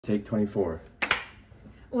Take 24.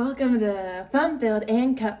 Welcome to Fun-Filled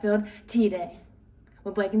and Cup-Filled Tea Day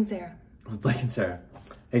with Blake and Sarah.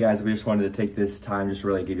 Hey guys, we just wanted to take this time just to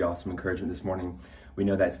really give you all some encouragement this morning. We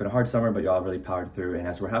know that it's been a hard summer, but y'all really powered through. And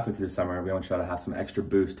as we're halfway through the summer, we want y'all to have some extra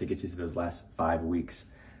boost to get you through those last 5 weeks,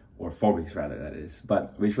 or 4 weeks rather, that is.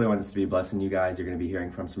 But we just really want this to be blessing you guys. You're going to be hearing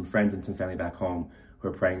from some friends and some family back home who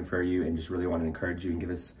are praying for you and just really want to encourage you and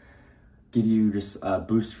give you just a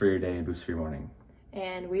boost for your day and boost for your morning.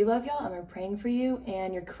 And we love y'all, and we're praying for you,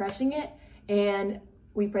 and you're crushing it, and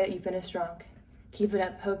we pray that you finish strong. Keep it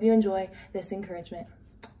up. Hope you enjoy this encouragement.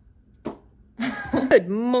 Good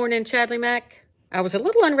morning, Chadley Mac. I was a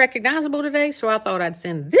little unrecognizable today, so I thought I'd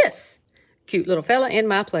send this cute little fella in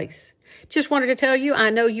my place. Just wanted to tell you,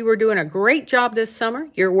 I know you were doing a great job this summer.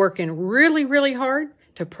 You're working really, really hard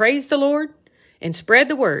to praise the Lord and spread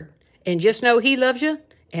the word. And just know he loves you,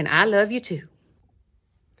 and I love you too.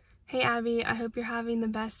 Hey Abby, I hope you're having the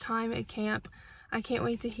best time at camp. I can't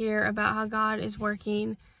wait to hear about how God is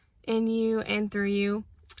working in you and through you.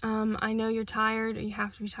 I know you're tired, or you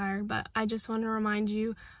have to be tired, but I just want to remind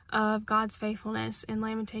you of God's faithfulness in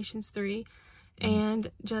Lamentations 3, and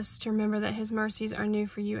just to remember that his mercies are new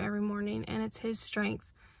for you every morning, and it's his strength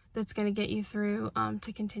that's going to get you through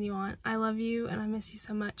to continue on. I love you, and I miss you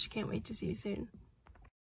so much. Can't wait to see you soon.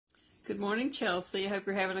 Good morning, Chelsea. I hope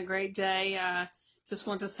you're having a great day. Just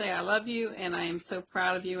want to say I love you, and I am so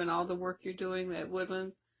proud of you and all the work you're doing at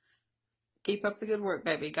Woodland. Keep up the good work,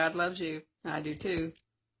 baby. God loves you. I do too.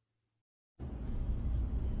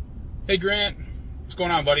 Hey Grant, what's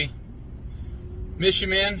going on, buddy? Miss you,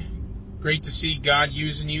 man. Great to see God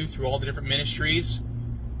using you through all the different ministries.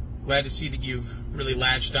 Glad to see that you've really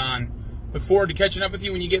latched on. Look forward to catching up with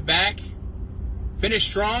you when you get back. Finish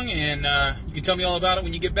strong, and you can tell me all about it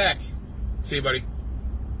when you get back. See you, buddy.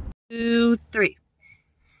 2, 3.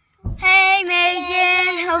 Hey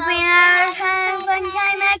Megan, hoping I have a fun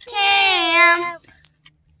time at camp.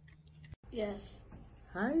 Yes.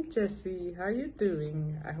 Hi Jessie, how you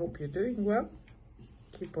doing? I hope you're doing well.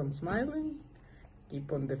 Keep on smiling,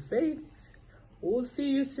 keep on the faith. We'll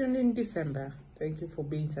see you soon in December. Thank you for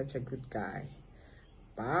being such a good guy.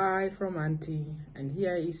 Bye from Auntie, and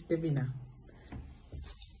here is Davina.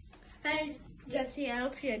 Hi Jessie, I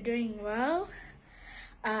hope you're doing well.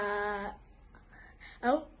 I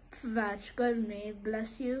hope that God may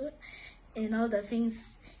bless you in all the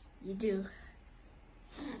things you do.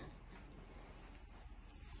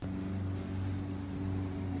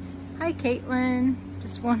 Hi Caitlin,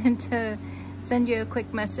 just wanted to send you a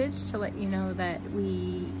quick message to let you know that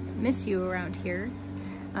we miss you around here.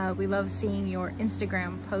 We love seeing your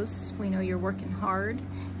Instagram posts. We know you're working hard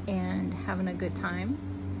and having a good time.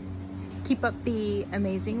 Keep up the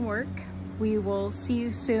amazing work. We will see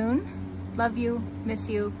you soon. Love you, miss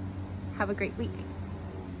you. Have a great week.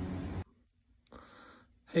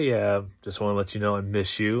 Hey, just want to let you know I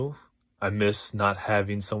miss you. I miss not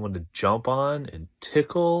having someone to jump on and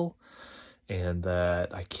tickle, and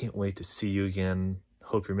that I can't wait to see you again.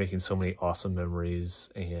 Hope you're making so many awesome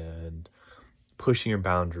memories and pushing your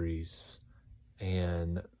boundaries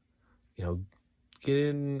and, you know,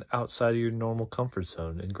 getting outside of your normal comfort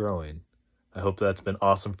zone and growing. I hope that's been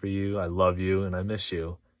awesome for you. I love you and I miss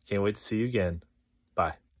you. Can't wait to see you again.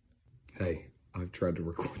 Bye. Hey, I've tried to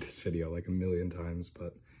record this video like a million times,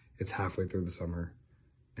 but it's halfway through the summer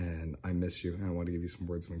and I miss you and I want to give you some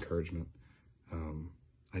words of encouragement.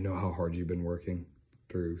 I know how hard you've been working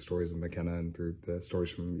through Stories of McKenna and through the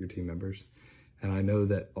stories from your team members. And I know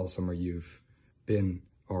that all summer you've been,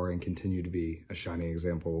 are, and continue to be a shining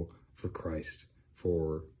example for Christ,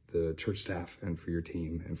 for the church staff and for your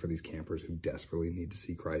team and for these campers who desperately need to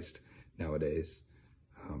see Christ nowadays.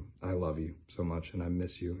 I love you so much and I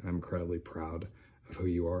miss you. I'm incredibly proud of who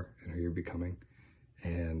you are and who you're becoming.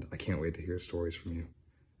 And I can't wait to hear stories from you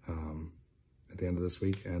at the end of this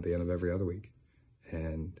week and at the end of every other week.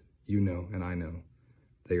 And you know, and I know,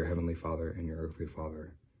 that your Heavenly Father and your earthly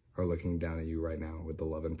Father are looking down at you right now with the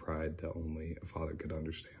love and pride that only a father could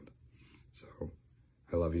understand. So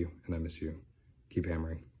I love you and I miss you. Keep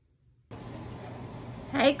hammering.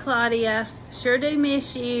 Hey Claudia, sure do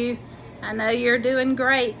miss you. I know you're doing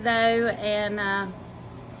great though, and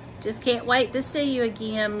just can't wait to see you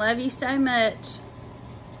again. Love you so much.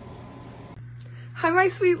 Hi, my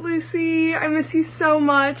sweet Lucy. I miss you so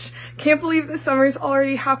much. Can't believe the summer's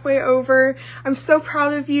already halfway over. I'm so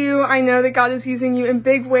proud of you. I know that God is using you in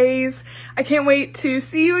big ways. I can't wait to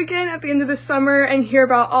see you again at the end of the summer and hear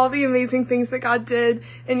about all the amazing things that God did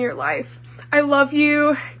in your life. I love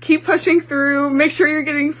you. Keep pushing through. Make sure you're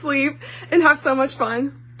getting sleep and have so much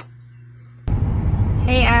fun.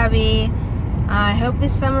 Hey Abby, I hope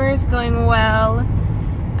this summer is going well.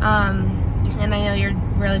 And I know you're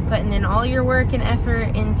really putting in all your work and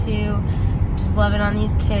effort into just loving on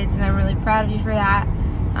these kids, and I'm really proud of you for that.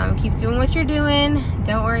 Keep doing what you're doing.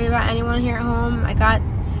 Don't worry about anyone here at home. I got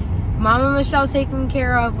Mama Michelle taken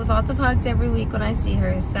care of with lots of hugs every week when I see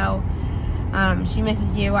her. So she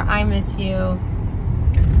misses you. I miss you.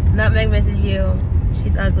 Nutmeg misses you.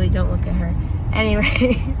 She's ugly. Don't look at her.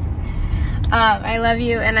 Anyways, I love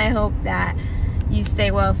you, and I hope that you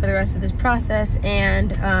stay well for the rest of this process, and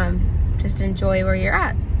just enjoy where you're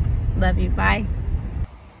at. Love you. Bye.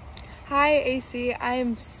 Hi, AC. I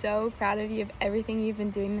am so proud of you, of everything you've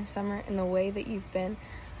been doing this summer and the way that you've been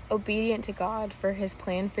obedient to God for his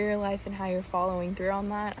plan for your life and how you're following through on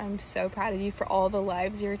that. I'm so proud of you for all the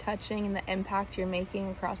lives you're touching and the impact you're making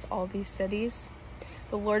across all these cities.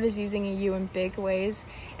 The Lord is using you in big ways,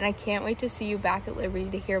 and I can't wait to see you back at Liberty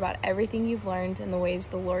to hear about everything you've learned and the ways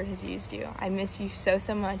the Lord has used you. I miss you so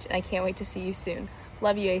much, and I can't wait to see you soon.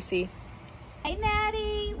 Love you, AC. Hey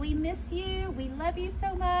Maddie, we miss you. We love you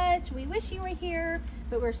so much. We wish you were here,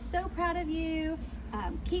 but we're so proud of you.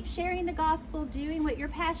 Keep sharing the gospel, doing what you're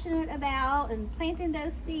passionate about, and planting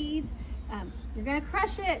those seeds. You're gonna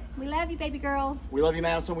crush it. We love you, baby girl. We love you,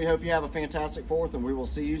 Madison. We hope you have a fantastic 4th, and we will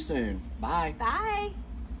see you soon. Bye. Bye.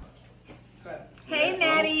 Hey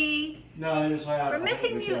Maddie. No, just We're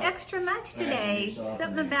missing you extra much today.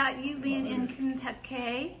 Something about you being in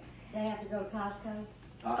Kentucky. They have to go to Costco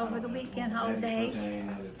over the weekend holiday.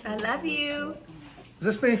 I love you.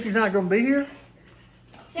 Does this mean she's not going to be here?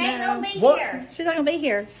 She ain't gonna be here. She's not gonna be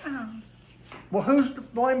here. Oh. Well, who's to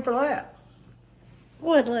blame for that?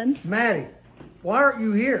 Woodlands. Maddie, why aren't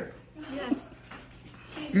you here? Yes.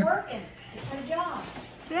 She's working. It's her job.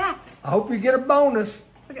 Yeah. I hope you get a bonus.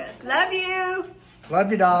 Okay. Love you.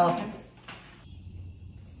 Love you, doll.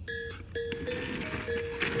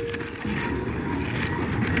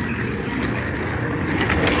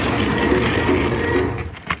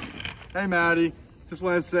 Hey Maddie, just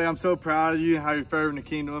wanted to say I'm so proud of you and how you're furthering the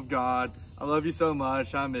kingdom of God. I love you so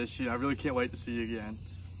much. I miss you. I really can't wait to see you again.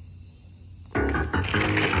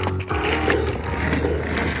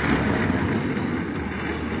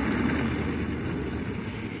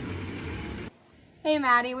 Hey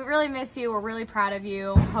Maddie, we really miss you. We're really proud of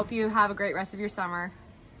you. Hope you have a great rest of your summer.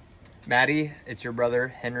 Maddie, it's your brother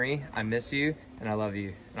Henry. I miss you and I love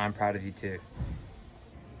you, and I'm proud of you too.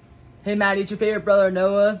 Hey Maddie, it's your favorite brother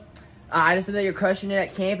Noah. I just know that you're crushing it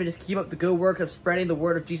at camp, and just keep up the good work of spreading the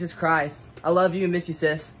word of Jesus Christ. I love you and miss you,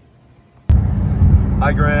 sis.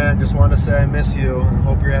 Hi Grant, just wanted to say I miss you and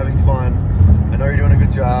hope you're having fun. I know you're doing a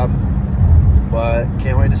good job, but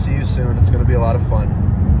can't wait to see you soon. It's going to be a lot of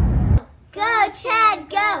fun. Go Chad,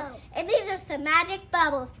 go! And these are some magic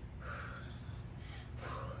bubbles.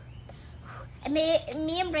 And me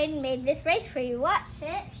and Brayden made this race for you. Watch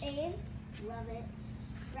it and love it.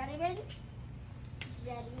 Ready, Brayden?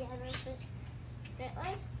 Ready, yeah,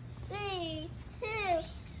 right? 3, 2,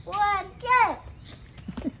 1, go!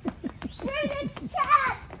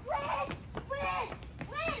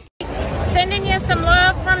 Sending you some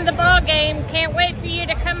love from the ball game. Can't wait for you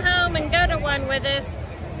to come home and go to one with us.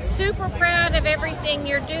 Super proud of everything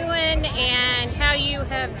you're doing and how you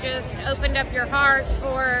have just opened up your heart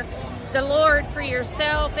for the Lord, for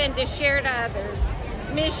yourself, and to share to others.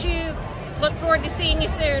 Miss you. Look forward to seeing you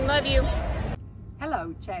soon. Love you.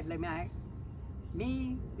 Hello, Chadley Mac.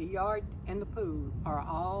 Me, the yard, and the pool are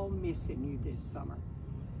all missing you this summer.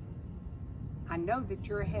 I know that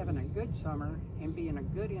you're having a good summer and being a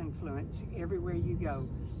good influence everywhere you go,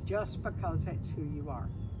 just because that's who you are.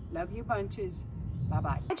 Love you bunches.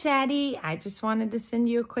 Bye-bye. Hi, Chatty. I just wanted to send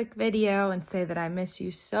you a quick video and say that I miss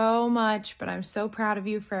you so much, but I'm so proud of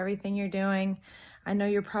you for everything you're doing. I know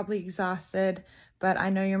you're probably exhausted, but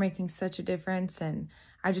I know you're making such a difference, and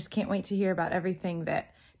I just can't wait to hear about everything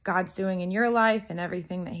that God's doing in your life and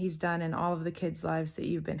everything that he's done in all of the kids' lives that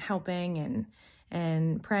you've been helping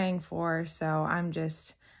and praying for. So I'm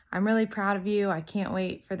really proud of you. I can't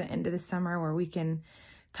wait for the end of the summer where we can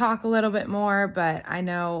talk a little bit more, but I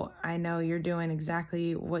know you're doing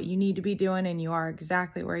exactly what you need to be doing, and you are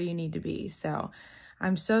exactly where you need to be. So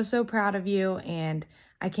I'm so proud of you, and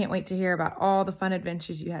I can't wait to hear about all the fun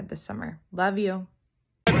adventures you had this summer. Love you.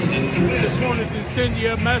 Just wanted to send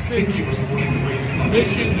you a message.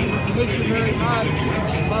 Miss you very much.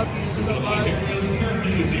 Love you so much.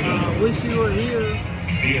 Wish you were here.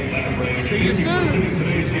 See you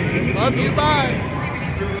soon. Love you.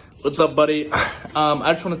 Bye. What's up, buddy?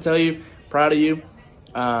 I just want to tell you, proud of you.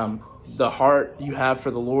 The heart you have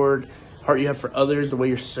for the Lord, heart you have for others, the way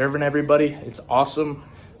you're serving everybody. It's awesome.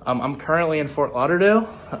 I'm currently in Fort Lauderdale.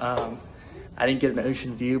 I didn't get an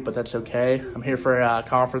ocean view, but that's okay. I'm here for a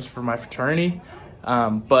conference for my fraternity.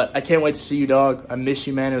 But I can't wait to see you, dog. I miss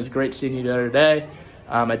you, man. It was great seeing you the other day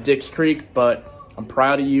at Dix Creek, but I'm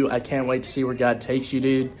proud of you. I can't wait to see where God takes you,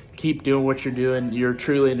 dude. Keep doing what you're doing. You're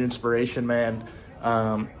truly an inspiration, man.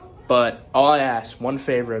 But all I ask, one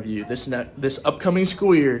favor of you, this upcoming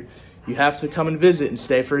school year, you have to come and visit and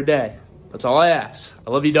stay for a day. That's all I ask.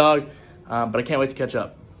 I love you, dog, but I can't wait to catch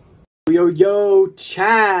up. Yo,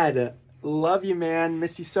 Chad. Love you, man.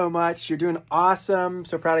 Miss you so much. You're doing awesome.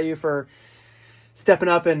 So proud of you for stepping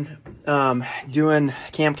up and doing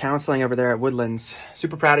camp counseling over there at Woodlands.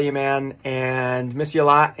 Super proud of you, man, and miss you a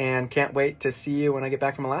lot, and can't wait to see you when I get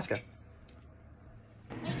back from Alaska.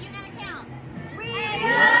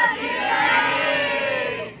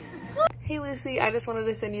 Hey Lucy, I just wanted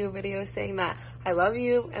to send you a video saying that I love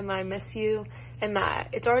you and that I miss you and that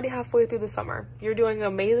it's already halfway through the summer. You're doing an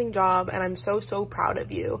amazing job and I'm so proud of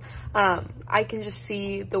you. I can just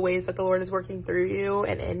see the ways that the Lord is working through you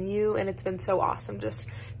and in you, and it's been so awesome just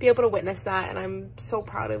be able to witness that, and I'm so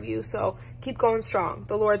proud of you. So keep going strong.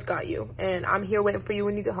 The Lord's got you, and I'm here waiting for you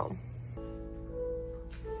when you get home.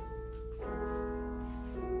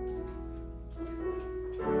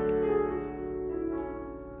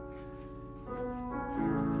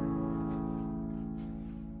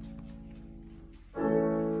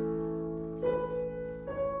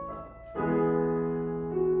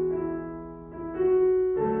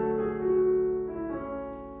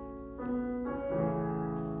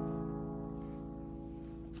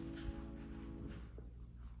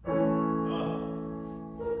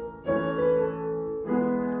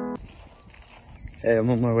 Hey,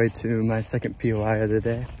 I'm on my way to my second POI of the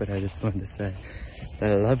day, but I just wanted to say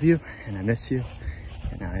that I love you and I miss you,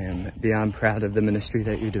 and I am beyond proud of the ministry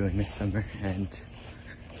that you're doing this summer, and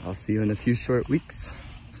I'll see you in a few short weeks.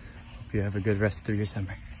 Hope you have a good rest of your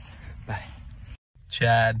summer. Bye.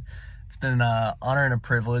 Chad, it's been an honor and a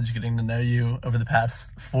privilege getting to know you over the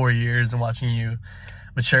past 4 years and watching you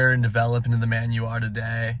mature and develop into the man you are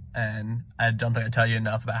today, and I don't think I tell you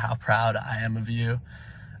enough about how proud I am of you.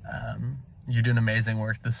 You're doing amazing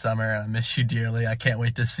work this summer. I miss you dearly. I can't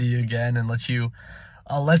wait to see you again and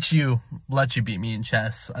I'll let you beat me in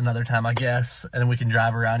chess another time, I guess, and then we can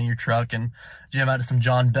drive around in your truck and jam out to some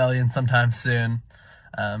John Bellion sometime soon.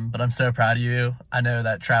 But I'm so proud of you. I know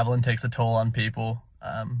that traveling takes a toll on people,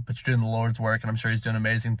 but you're doing the Lord's work, and I'm sure he's doing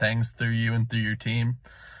amazing things through you and through your team.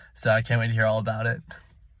 So I can't wait to hear all about it.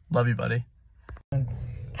 Love you, buddy.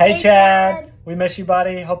 Hey, Chad. We miss you,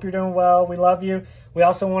 buddy. Hope you're doing well. We love you. We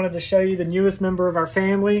also wanted to show you the newest member of our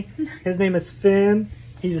family. His name is Finn.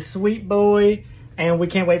 He's a sweet boy, and we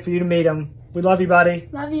can't wait for you to meet him. We love you, buddy.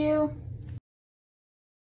 Love you.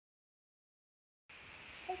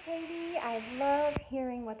 Hey, Katie. I love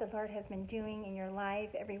hearing what the Lord has been doing in your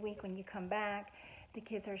life every week when you come back. The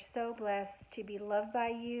kids are so blessed to be loved by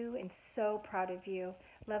you and so proud of you.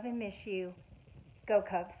 Love and miss you. Go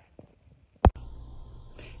Cubs.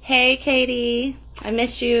 Hey Katie, I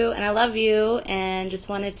miss you and I love you, and just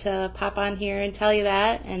wanted to pop on here and tell you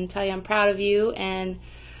that, and tell you I'm proud of you and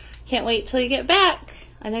can't wait till you get back.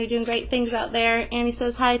 I know you're doing great things out there. Annie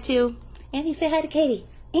says hi too. Annie, say hi to Katie.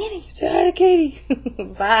 Annie, say hi to Katie.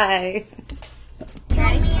 Bye. Show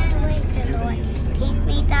me your ways, Lord. Teach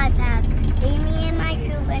me thy paths. Lead me in my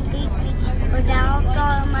truth and teach me. For thou art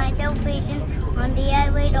God of my salvation. On thee I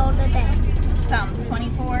wait all the day. Psalms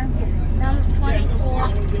 24. Psalms 24.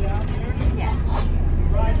 Yeah.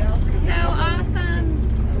 So awesome.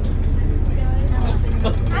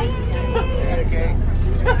 Hi, Okay.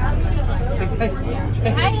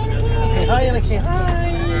 Hi, Anakin. Say hi, Anakin. Hi.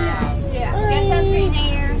 Yeah. Guess that's green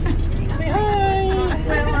hair. Say hi.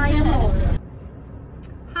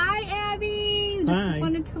 Hi, Abby. Just Hi.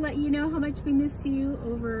 wanted to let you know how much we missed you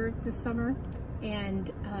over the summer,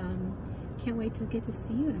 and can't wait to get to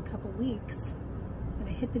see you in a couple weeks.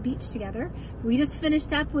 Gonna hit the beach together. We just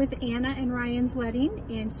finished up with Anna and Ryan's wedding,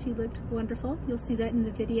 and she looked wonderful. You'll see that in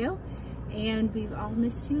the video. And we've all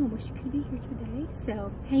missed you and wish you could be here today.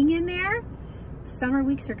 So hang in there. Summer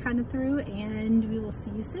weeks are kind of through, and we will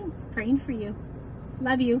see you soon. Praying for you.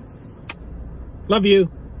 Love you. Love you.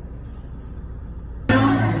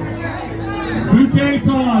 Bouquet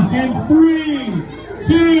toss in 3,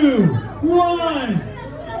 2, 1.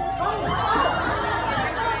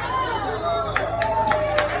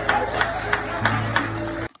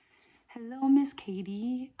 Hello, Miss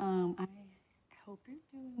Katie. I hope you're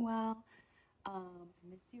doing well. I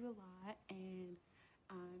miss you a lot, and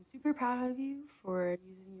I'm super proud of you for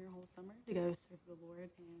using your whole summer to go serve the Lord,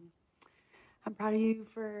 and I'm proud of you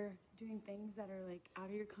for doing things that are like out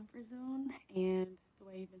of your comfort zone and the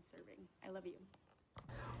way you've been serving. I love you.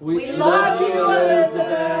 We love you,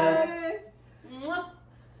 Elizabeth.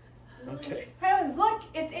 Okay. Highlands, look,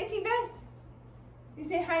 it's Auntie Beth. You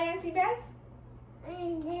say hi, Auntie Beth?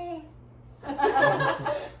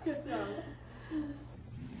 Good job.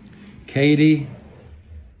 Katie,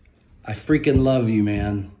 I freaking love you,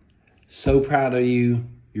 man. So proud of you.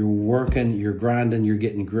 You're working, you're grinding, you're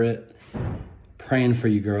getting grit. Praying for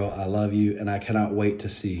you, girl. I love you, and I cannot wait to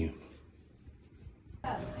see you.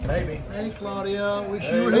 Maybe. Hey, Claudia. Wish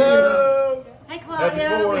Hey, you were hello. here. Hey,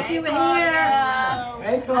 Claudia. Wish you were here.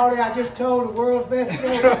 Hey, Claudia. I just told the world's best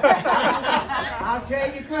friend. I'll tell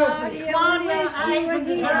you Christmas. Claudia,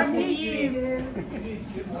 I miss you.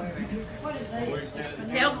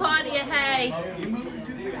 Tell Claudia, hey.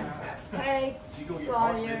 Hey,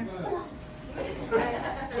 Claudia.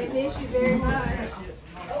 I miss you very much.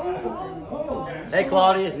 Hey,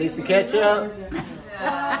 Claudia. Need some ketchup?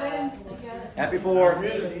 Happy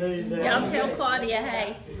 4th. Y'all tell Claudia,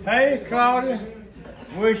 hey. Hey, Claudia.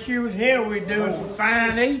 Wish you was here. We're doing some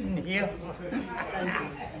fine eating here.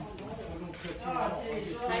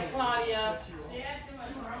 Hey, Claudia.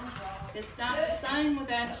 It's not the same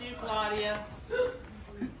without you, Claudia.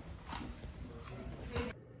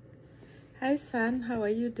 Hi, son. How are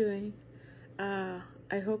you doing?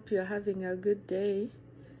 I hope you're having a good day.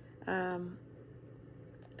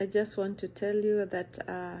 I just want to tell you that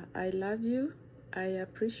I love you. I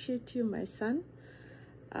appreciate you, my son.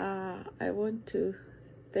 I want to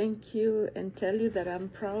thank you and tell you that I'm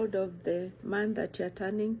proud of the man that you're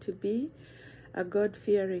turning to be, a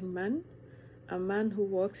God-fearing man, a man who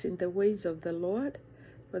walks in the ways of the Lord.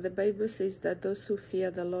 For the Bible says that those who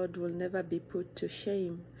fear the Lord will never be put to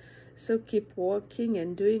shame. So keep walking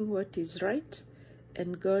and doing what is right,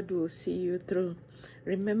 and God will see you through.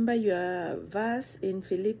 Remember your verse in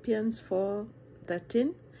Philippians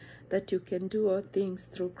 4:13, that you can do all things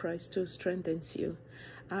through Christ who strengthens you.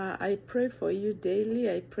 I pray for you daily.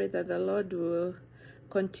 I pray that the Lord will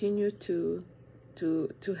continue to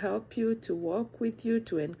help you, to walk with you,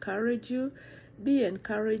 to encourage you. Be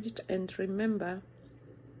encouraged, and remember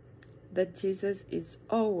that Jesus is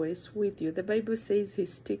always with you. The Bible says he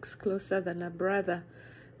sticks closer than a brother.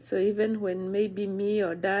 So even when maybe me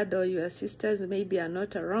or dad or your sisters maybe are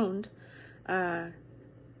not around,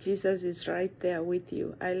 Jesus is right there with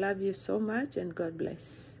you. I love you so much, and God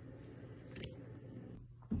bless.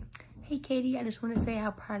 Hey Katie, I just want to say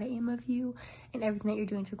how proud I am of you and everything that you're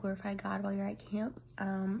doing to glorify God while you're at camp.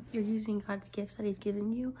 You're using God's gifts that he's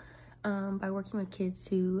given you by working with kids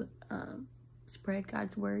to spread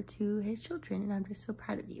God's word to his children, and I'm just so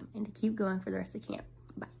proud of you, and to keep going for the rest of camp.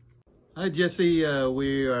 Bye. Hi Jesse,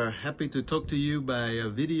 we are happy to talk to you by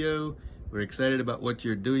video. We're excited about what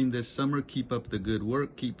you're doing this summer. Keep up the good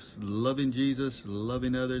work. Keep loving Jesus,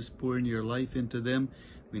 loving others, pouring your life into them.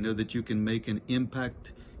 We know that you can make an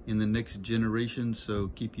impact in the next generation, so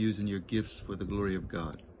keep using your gifts for the glory of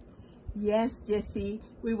God. Yes, Jesse,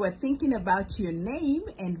 we were thinking about your name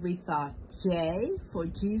and we thought J for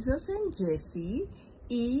Jesus and Jesse,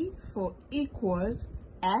 E for equals,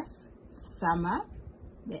 S, summer,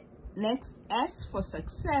 the next S for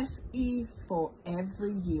success, E for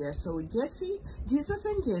every year. So Jesse, Jesus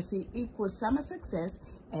and Jesse equals summer success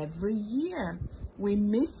every year. We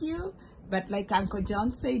miss you, but like Uncle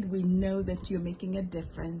John said, we know that you're making a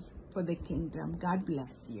difference for the kingdom. God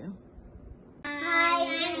bless you. Hi,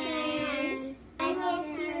 and I hope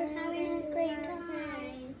you're having a great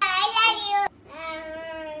time. I love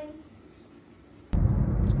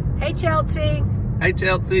you. Hey, Chelsea. Hey,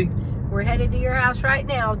 Chelsea. We're headed to your house right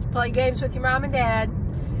now to play games with your mom and dad.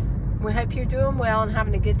 We hope you're doing well and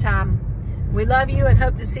having a good time. We love you and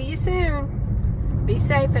hope to see you soon. Be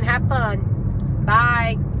safe and have fun.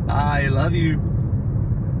 Bye. I love you.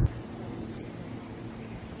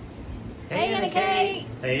 Hey, Anna Kate.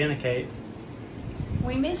 Hey, Anna Kate.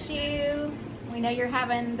 We miss you. We know you're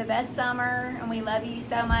having the best summer, and we love you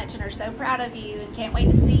so much and are so proud of you and can't wait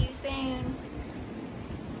to see you soon.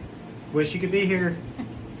 Wish you could be here.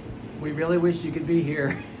 We really wish you could be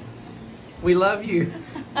here. We love you.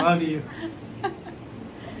 Love you.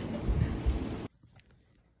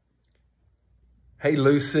 Hey,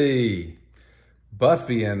 Lucy.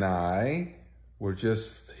 Buffy and I were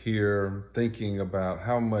just here thinking about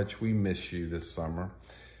how much we miss you this summer,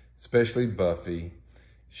 especially Buffy.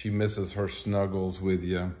 She misses her snuggles with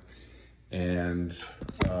you and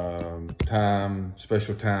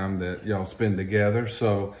special time that y'all spend together.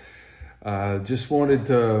 So just wanted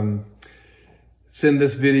to send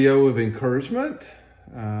this video of encouragement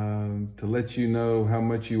to let you know how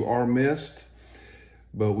much you are missed.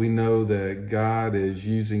 But we know that God is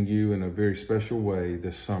using you in a very special way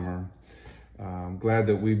this summer I'm glad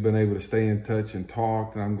that we've been able to stay in touch and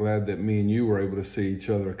talk, and I'm glad that me and you were able to see each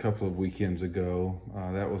other a couple of weekends ago.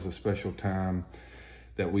 That was a special time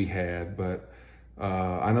that we had, but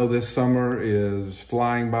I know this summer is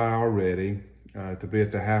flying by already, to be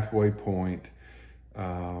at the halfway point,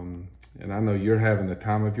 and I know you're having the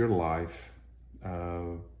time of your life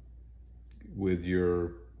with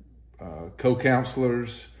your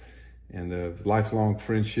co-counselors and the lifelong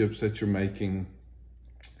friendships that you're making.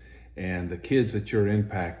 And the kids that you're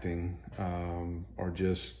impacting are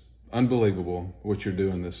just unbelievable what you're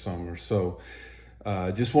doing this summer. So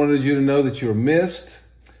just wanted you to know that you're missed,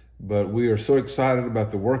 but we are so excited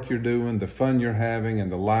about the work you're doing, the fun you're having, and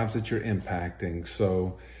the lives that you're impacting.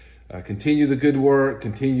 So continue the good work,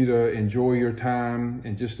 continue to enjoy your time,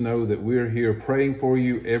 and just know that we're here praying for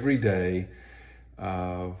you every day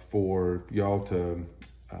for y'all to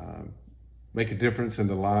make a difference in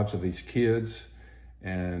the lives of these kids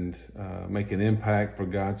and make an impact for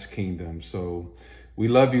God's kingdom. So we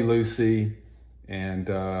love you, Lucy, and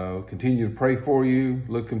continue to pray for you.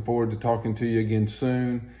 Looking forward to talking to you again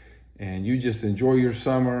soon. And you just enjoy your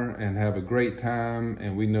summer and have a great time.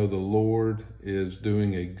 And we know the Lord is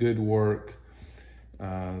doing a good work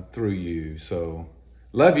through you. So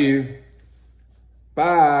love you.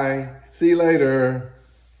 Bye. See you later.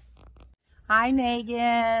 Hi,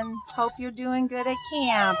 Megan. Hope you're doing good at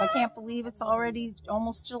camp. I can't believe it's already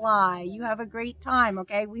almost July. You have a great time,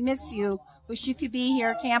 okay? We miss you. Wish you could be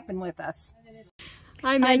here camping with us.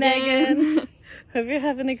 Hi, Megan. Hope you're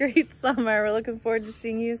having a great summer. We're looking forward to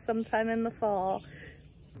seeing you sometime in the fall.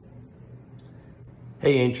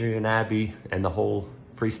 Hey, Andrew and Abby and the whole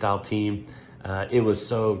Freestyle team. It was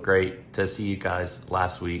so great to see you guys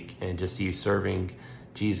last week and just see you serving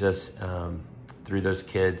Jesus through those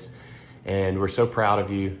kids. And we're so proud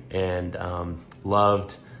of you, and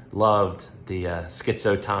loved the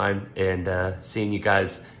schizo time, and seeing you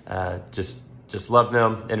guys just love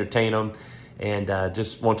them, entertain them, and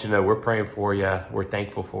just want you to know we're praying for you, we're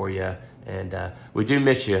thankful for you, and we do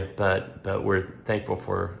miss you, but we're thankful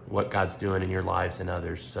for what God's doing in your lives and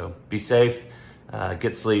others. So be safe,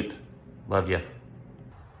 get sleep, love you.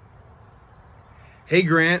 Hey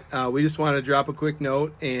Grant, we just want to drop a quick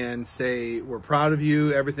note and say we're proud of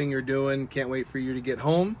you, everything you're doing. Can't wait for you to get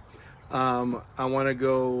home. I want to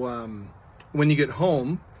go, when you get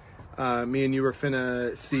home, me and you are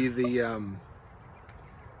finna see the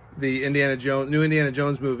new Indiana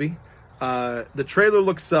Jones movie. The trailer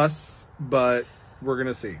looks sus, but we're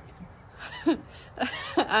gonna see.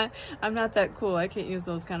 I'm not that cool. I can't use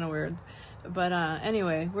those kind of words. But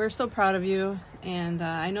anyway, we're so proud of you, and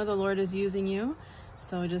I know the Lord is using you.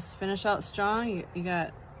 So just finish out strong. You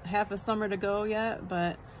got half a summer to go yet,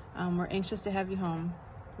 but we're anxious to have you home.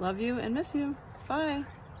 Love you and miss you. Bye.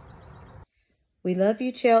 We love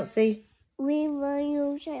you, Chelsea. We love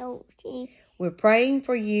you, Chelsea. We're praying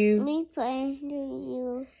for you. We pray to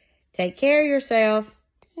you. Take care of yourself.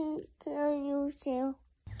 Take care of yourself.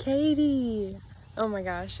 Katie. Oh my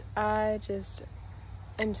gosh.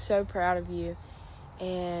 I'm so proud of you.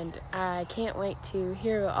 And I can't wait to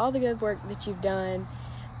hear about all the good work that you've done.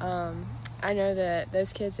 I know that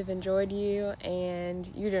those kids have enjoyed you,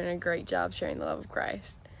 and you're doing a great job sharing the love of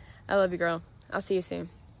Christ. I love you, girl. I'll see you soon.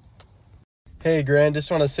 Hey, Grant, just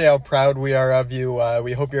want to say how proud we are of you.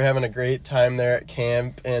 We hope you're having a great time there at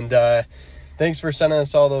camp, and thanks for sending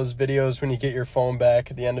us all those videos when you get your phone back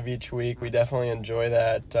at the end of each week. We definitely enjoy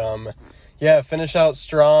that. Yeah, finish out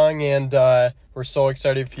strong, and we're so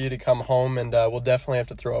excited for you to come home, and we'll definitely have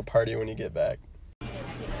to throw a party when you get back.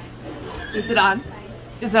 Is it on?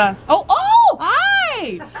 Is it on? Oh,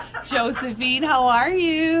 hi! Josephine, how are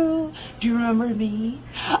you? Do you remember me?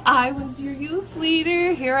 I was your youth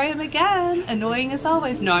leader. Here I am again, annoying as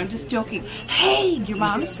always. No, I'm just joking. Hey, your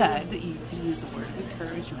mom said that you could use a word of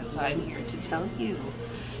encouragement, so I'm here to tell you.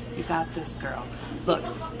 You got this, girl. Look,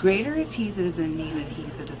 greater is he that is in me than he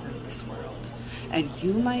that is in this world. And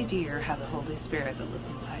you, my dear, have the Holy Spirit that lives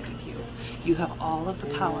inside of you. You have all of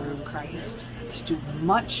the power of Christ to do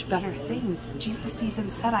much better things. Jesus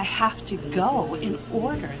even said, I have to go in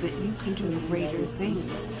order that you can do greater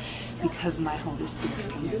things, because my Holy Spirit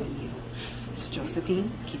can live in you. So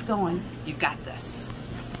Josephine, keep going. You got this.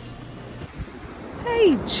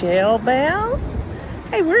 Hey, Chill Belle.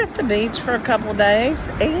 Hey, we're at the beach for a couple days,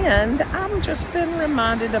 and I've just been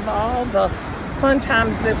reminded of all the fun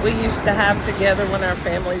times that we used to have together when our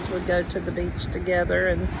families would go to the beach together.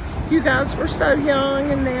 And you guys were so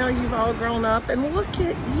young, and now you've all grown up, and look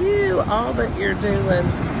at you, all that you're doing.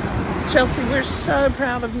 Chelsea, we're so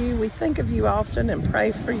proud of you. We think of you often and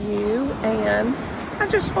pray for you, and I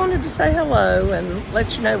just wanted to say hello and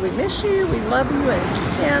let you know we miss you, we love you, and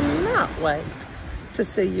cannot wait to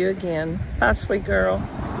see you again. Bye, sweet girl.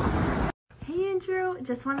 Hey Andrew,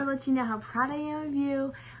 just want to let you know how proud I am of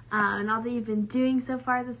you and all that you've been doing so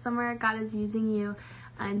far this summer. God is using you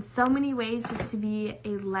in so many ways just to be a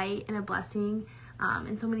light and a blessing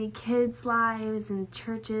in so many kids' lives and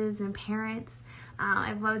churches and parents.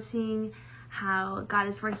 I've loved seeing how God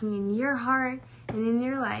is working in your heart and in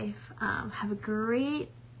your life. Have a great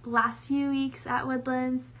last few weeks at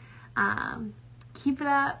Woodlands. Keep it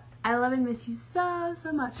up. I love and miss you so,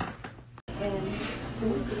 so much.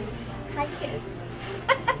 Hi kids.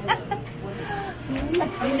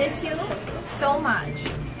 We miss you so much,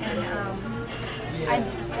 and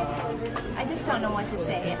I just don't know what to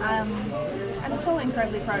say. I'm so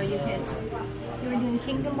incredibly proud of you kids. You're doing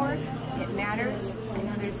kingdom work. It matters. I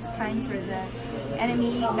know there's times where the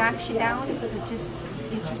enemy knocks you down, but just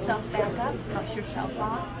get yourself back up, brush yourself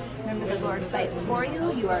off. Remember, the Lord fights for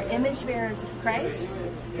you. You are image bearers of Christ.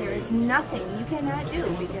 There is nothing you cannot do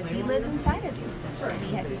because He lives inside of you. And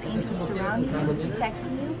He has His angels surrounding you,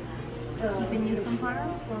 protecting you, keeping you from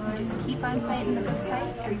harm. You just keep on fighting the good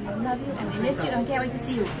fight, and we love you, and we miss you, and we can't wait to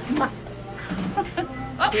see you.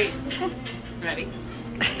 Wait. Ready?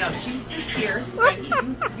 No, she sits here. Ready?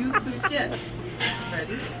 You scooch in.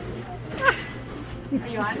 Ready? Are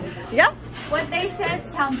you on? Yep. What they said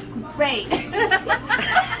sounds great. Keep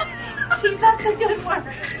up the good work.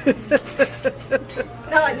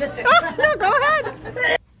 No, I missed it. No, go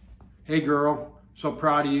ahead. Hey girl, so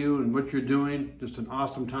proud of you and what you're doing. Just an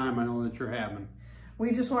awesome time I know that you're having.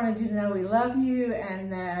 We just wanted you to know we love you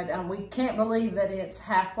and that we can't believe that it's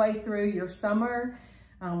halfway through your summer.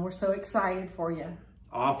 We're so excited for you.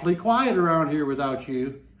 Awfully quiet around here without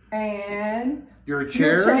you. And your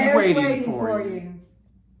chair's waiting for you.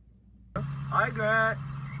 Hi, Grant.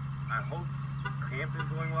 I hope camp is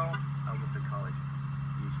going well. I almost said college.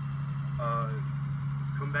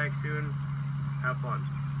 Come back soon. Have fun.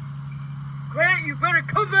 Grant, you better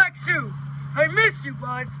come back soon. I miss you,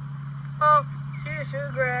 bud. Oh, see you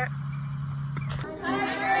soon, Grant.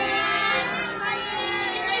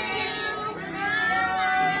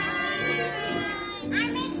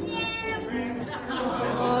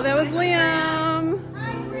 Oh, that was Liam.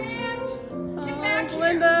 Oh, that's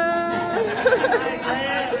Linda.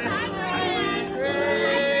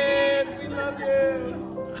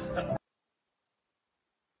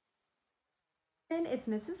 It's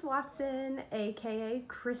Mrs. Watson, aka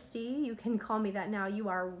Christy. You can call me that now. You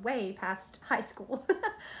are way past high school.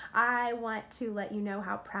 I want to let you know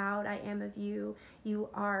how proud I am of you. You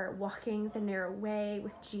are walking the narrow way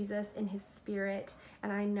with Jesus in His Spirit,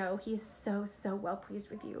 and I know He is so, so well pleased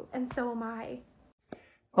with you, and so am I.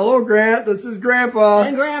 Hello, Grant. This is Grandpa.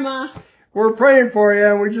 And Grandma. We're praying for you,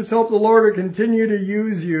 and we just hope the Lord will continue to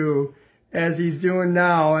use you as He's doing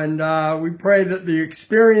now, and we pray that the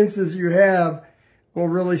experiences you have will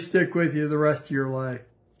really stick with you the rest of your life.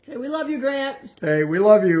 Okay, we love you, Grant. Hey, we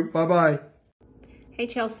love you. Bye-bye. Hey,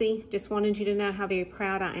 Chelsea. Just wanted you to know how very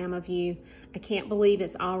proud I am of you. I can't believe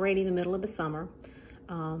it's already the middle of the summer.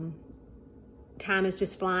 Time is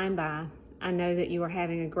just flying by. I know that you are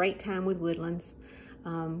having a great time with Woodlands.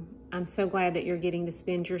 I'm so glad that you're getting to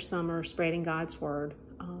spend your summer spreading God's Word.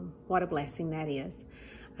 What a blessing that is.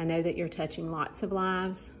 I know that you're touching lots of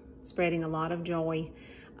lives, spreading a lot of joy,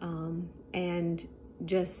 and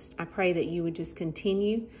I pray that you would just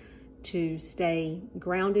continue to stay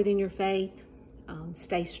grounded in your faith,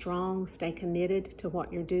 stay strong, stay committed to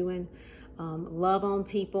what you're doing, love on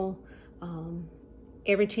people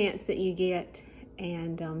every chance that you get,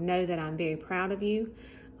 and know that I'm very proud of you.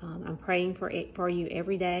 I'm praying for you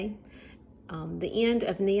every day. The end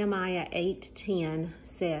of Nehemiah 8:10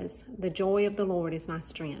 says, "The joy of the Lord is my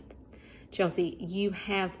strength." Chelsea, you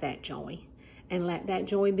have that joy, and let that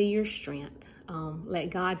joy be your strength.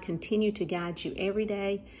 Let God continue to guide you every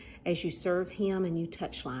day as you serve Him and you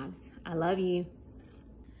touch lives. I love you.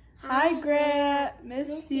 Hi, Grant.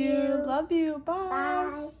 Miss you. Love you.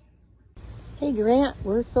 Bye. Hey, Grant.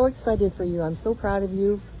 We're so excited for you. I'm so proud of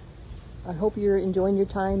you. I hope you're enjoying your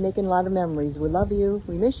time, making a lot of memories. We love you.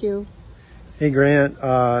 We miss you. Hey, Grant.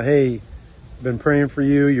 Hey, been praying for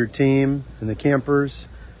you, your team, and the campers.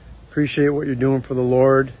 Appreciate what you're doing for the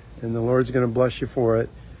Lord, and the Lord's going to bless you for it.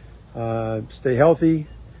 Stay healthy,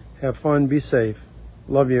 have fun, be safe.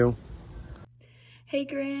 Love you. Hey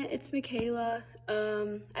Grant, it's Michaela.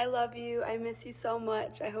 I love you. I miss you so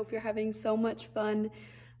much. I hope you're having so much fun.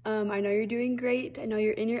 I know you're doing great. I know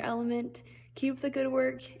you're in your element. Keep up the good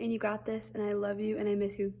work, and you got this, and I love you, and I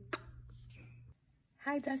miss you.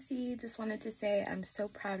 Hi Jesse, just wanted to say I'm so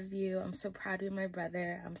proud of you. I'm so proud of my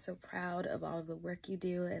brother. I'm so proud of all the work you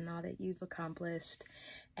do and all that you've accomplished.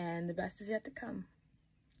 And the best is yet to come.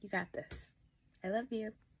 You got this. I love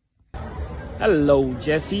you. Hello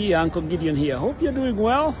Jesse, Uncle Gideon here. Hope you're doing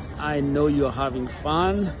well. I know you're having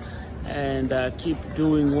fun and keep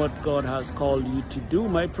doing what God has called you to do.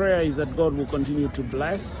 My prayer is that God will continue to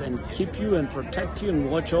bless and keep you and protect you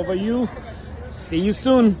and watch over you. See you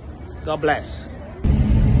soon. God bless.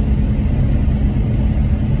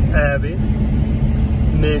 Abby,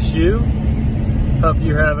 miss you. Hope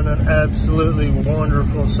you're having an absolutely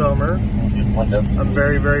wonderful summer. I'm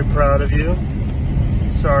very, very proud of you.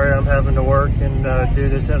 Sorry I'm having to work and do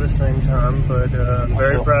this at the same time, but I'm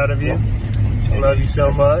very proud of you. I love you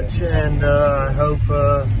so much, and I hope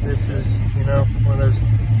this is, you know, one of those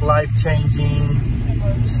life-changing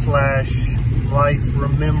 /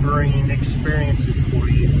 life-remembering experiences for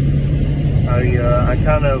you. I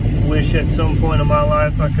kind of wish at some point in my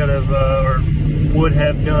life I could have or would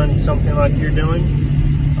have done something like you're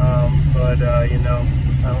doing, but you know,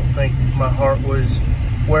 I don't think my heart was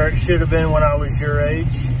where it should have been when I was your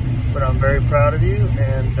age. But I'm very proud of you,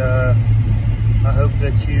 and I hope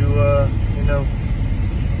that you you know,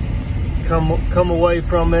 come away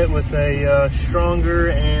from it with a stronger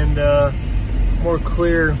and more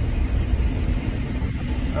clear,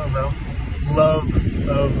 I don't know, love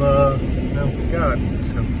of you know, God.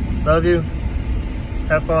 So love you.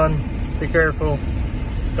 Have fun. Be careful.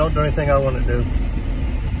 Don't do anything I want to do.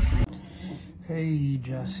 Hey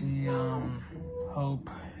Jesse, hope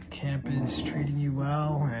camp is treating you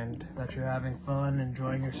well and that you're having fun,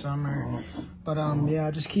 enjoying your summer. But yeah,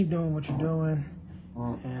 just keep doing what you're doing,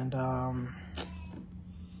 and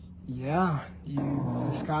yeah,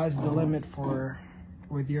 the sky's the limit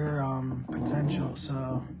with your potential.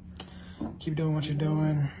 So keep doing what you're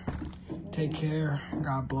doing. Take care.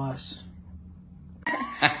 God bless.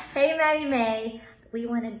 Hey Maddie Mae, we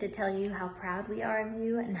wanted to tell you how proud we are of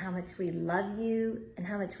you and how much we love you and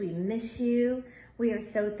how much we miss you. We are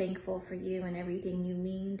so thankful for you and everything you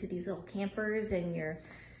mean to these little campers and your,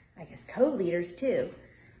 I guess, co-leaders too.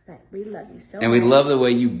 But we love you so much. And we love the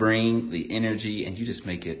way you bring the energy and you just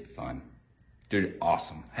make it fun. Dude,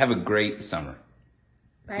 awesome. Have a great summer.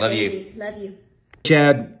 Bye, love baby. you. Love you.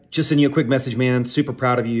 Chad, just sending you a quick message, man. Super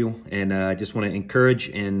proud of you, and I just want to encourage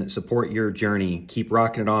and support your journey. Keep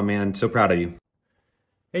rocking it on, man. So proud of you.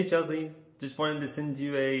 Hey Chelsea, just wanted to send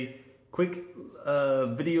you a quick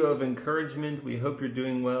video of encouragement. We hope you're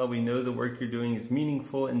doing well. We know the work you're doing is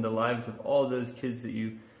meaningful in the lives of all those kids that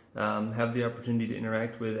you have the opportunity to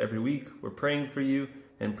interact with every week. We're praying for you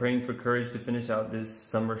and praying for courage to finish out this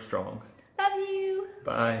summer strong. Love you.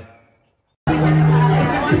 Bye.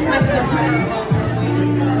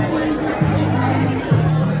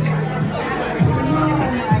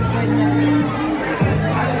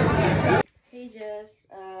 Hey Jess,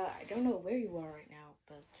 I don't know where you are right now,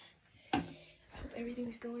 but I hope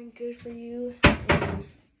everything's going good for you. And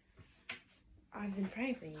I've been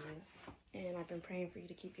praying for you, and I've been praying for you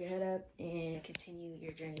to keep your head up and continue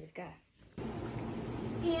your journey with God.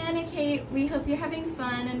 Hey Anna Kate, we hope you're having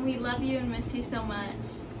fun and we love you and miss you so much.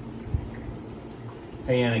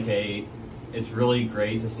 Hey Anna Kate, it's really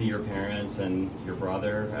great to see your parents and your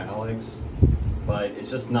brother Alex, but it's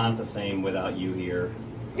just not the same without you here.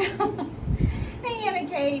 Hey Anna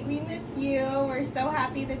Kate, we miss you. We're so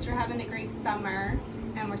happy that you're having a great summer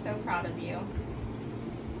and we're so proud of you.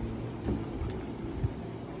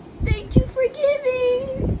 Thank you for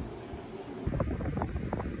giving.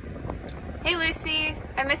 Hey Lucy,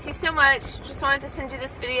 I miss you so much. Just wanted to send you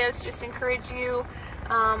this video to just encourage you.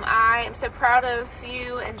 I am so proud of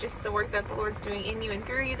you and just the work that the Lord's doing in you and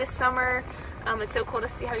through you this summer. It's so cool to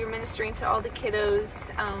see how you're ministering to all the kiddos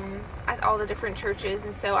at all the different churches,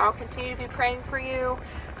 and so I'll continue to be praying for you.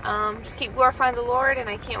 Just keep glorifying the Lord, and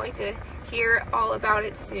I can't wait to hear all about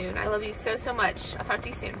it soon. I love you so, so much. I'll talk to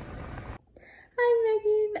you soon. Hi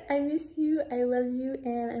Megan, I miss you, I love you,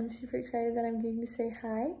 and I'm super excited that I'm getting to say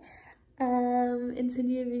hi. And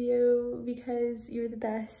send you a video because you're the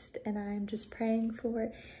best, and I'm just praying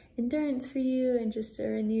for endurance for you and just a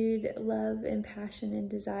renewed love and passion and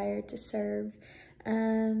desire to serve.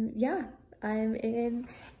 Yeah, I'm in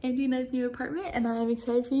Andy and I's new apartment and I'm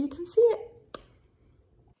excited for you to come see it.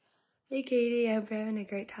 Hey Katie, I hope you're having a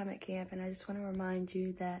great time at camp, and I just want to remind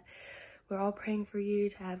you that we're all praying for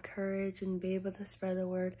you to have courage and be able to spread the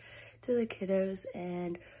word to the kiddos,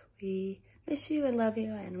 and we miss you and love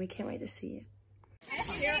you, and we can't wait to see you.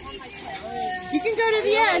 You can go to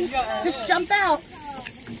the end. Just jump out.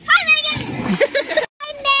 Hi, Megan.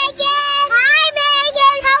 Hi, Megan. Hi,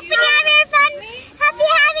 Megan. Hope you're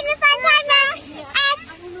having a fun time at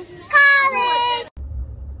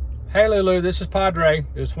Lulu. This is Padre.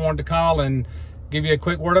 Just wanted to call and give you a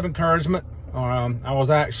quick word of encouragement. I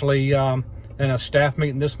was actually in a staff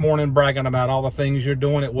meeting this morning bragging about all the things you're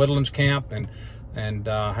doing at Woodlands Camp and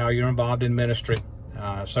how you're involved in ministry.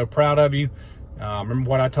 So proud of you. Remember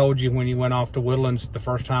what I told you when you went off to Woodlands the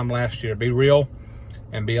first time last year. Be real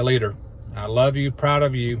and be a leader. I love you, proud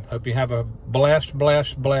of you. Hope you have a blessed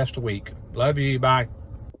week. Love you, bye.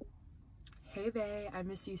 Hey bae, I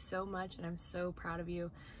miss you so much and I'm so proud of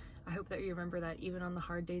you. I hope that you remember that even on the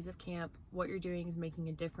hard days of camp, what you're doing is making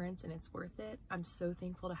a difference and it's worth it. I'm so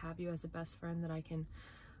thankful to have you as a best friend that I can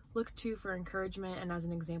look to for encouragement and as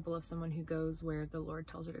an example of someone who goes where the Lord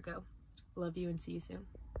tells her to go. Love you and see you soon.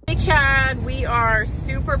 Hey Chad, we are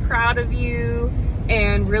super proud of you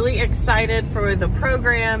and really excited for the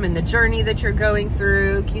program and the journey that you're going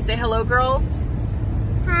through. Can you say hello, girls?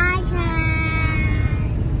 Hi, Chad.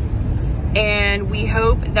 And we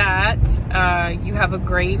hope that you have a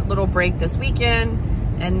great little break this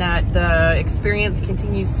weekend and that the experience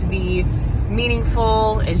continues to be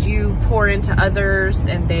meaningful as you pour into others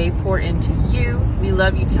and they pour into you. We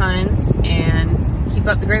love you tons and keep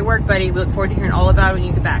up the great work, buddy. We look forward to hearing all about it when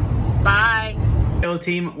you get back. Bye. Hello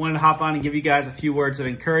team, wanted to hop on and give you guys a few words of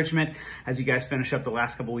encouragement as you guys finish up the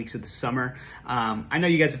last couple weeks of the summer. I know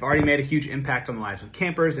you guys have already made a huge impact on the lives of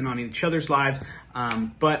campers and on each other's lives,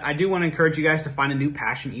 but I do want to encourage you guys to find a new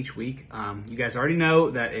passion each week. You guys already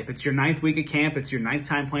know that if it's your 9th week of camp, it's your 9th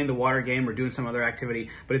time playing the water game or doing some other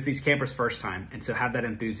activity, but it's these campers' first time, and so have that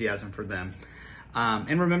enthusiasm for them.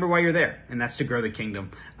 And remember why you're there, and that's to grow the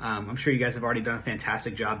kingdom. I'm sure you guys have already done a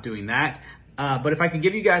fantastic job doing that. But if I could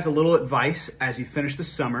give you guys a little advice as you finish the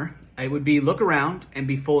summer, it would be look around and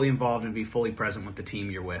be fully involved and be fully present with the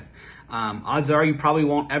team you're with. Odds are you probably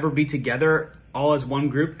won't ever be together all as one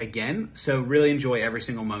group again. So really enjoy every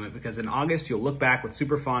single moment because in August, you'll look back with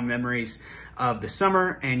super fond memories of the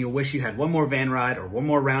summer and you'll wish you had one more van ride or one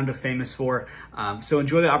more round of Famous Four. So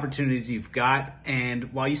enjoy the opportunities you've got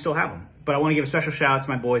and while you still have them. But I want to give a special shout out to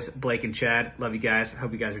my boys, Blake and Chad. Love you guys.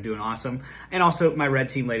 Hope you guys are doing awesome. And also my red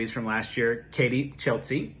team ladies from last year, Katie,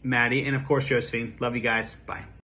 Chelsea, Maddie, and of course, Josephine. Love you guys. Bye.